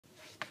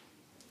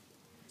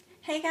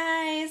Hey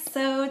guys,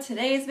 so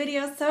today's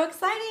video is so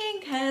exciting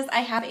because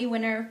I have a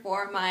winner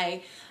for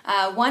my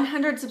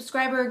 100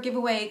 subscriber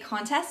giveaway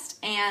contest,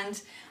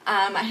 and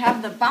I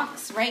have the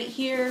box right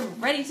here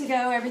ready to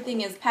go.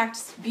 Everything is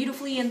packed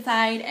beautifully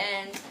inside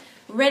and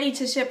ready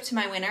to ship to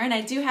my winner, and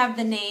I do have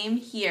the name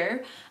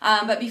here.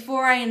 But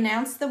before I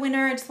announce the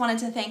winner, I just wanted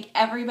to thank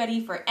everybody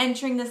for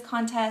entering this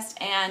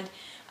contest, and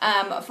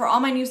for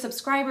all my new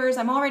subscribers.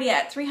 I'm already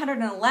at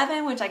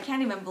 311, which I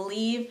can't even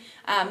believe.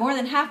 More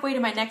than halfway to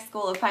my next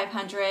goal of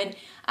 500.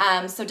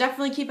 So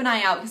definitely keep an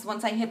eye out, because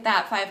once I hit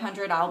that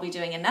 500, I'll be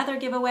doing another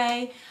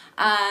giveaway.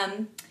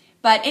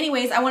 But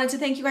anyways, I wanted to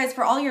thank you guys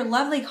for all your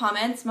lovely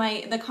comments.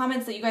 The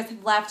comments that you guys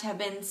have left have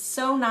been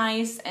so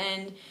nice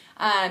and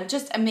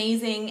just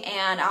amazing,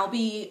 and I'll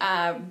be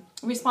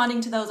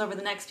responding to those over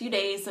the next few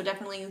days, so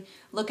definitely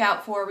look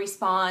out for a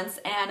response.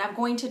 And I'm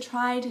going to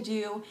try to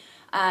do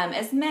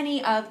as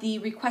many of the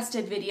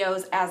requested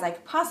videos as I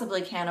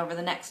possibly can over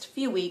the next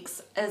few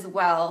weeks as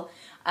well.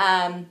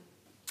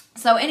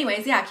 So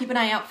anyways, yeah, keep an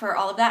eye out for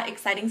all of that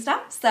exciting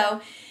stuff.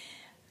 So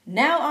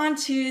now on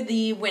to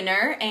the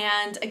winner,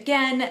 and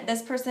again,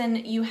 this person,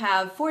 you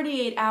have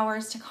 48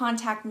 hours to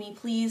contact me,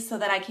 please, so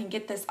that I can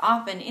get this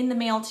off and in the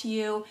mail to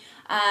you.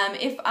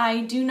 If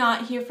I do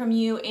not hear from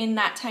you in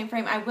that time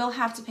frame, I will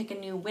have to pick a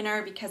new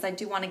winner, because I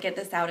do want to get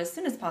this out as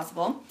soon as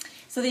possible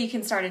so that you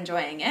can start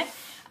enjoying it.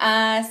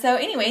 So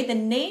anyway, the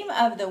name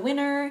of the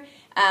winner,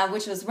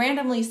 which was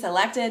randomly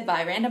selected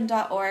by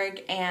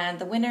random.org, and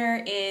the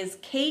winner is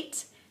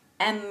Kate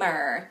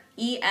Emmer,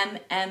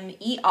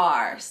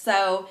 E-M-M-E-R.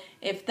 So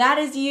if that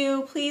is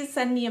you, please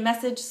send me a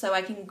message so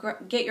I can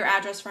get your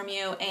address from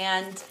you.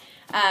 And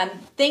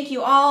thank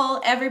you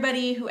all,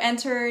 everybody who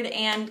entered,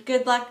 and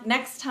good luck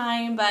next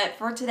time. But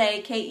for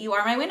today, Kate, you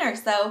are my winner.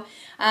 So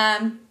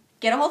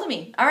get a hold of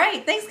me. All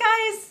right, thanks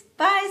guys.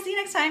 Bye, see you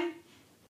next time.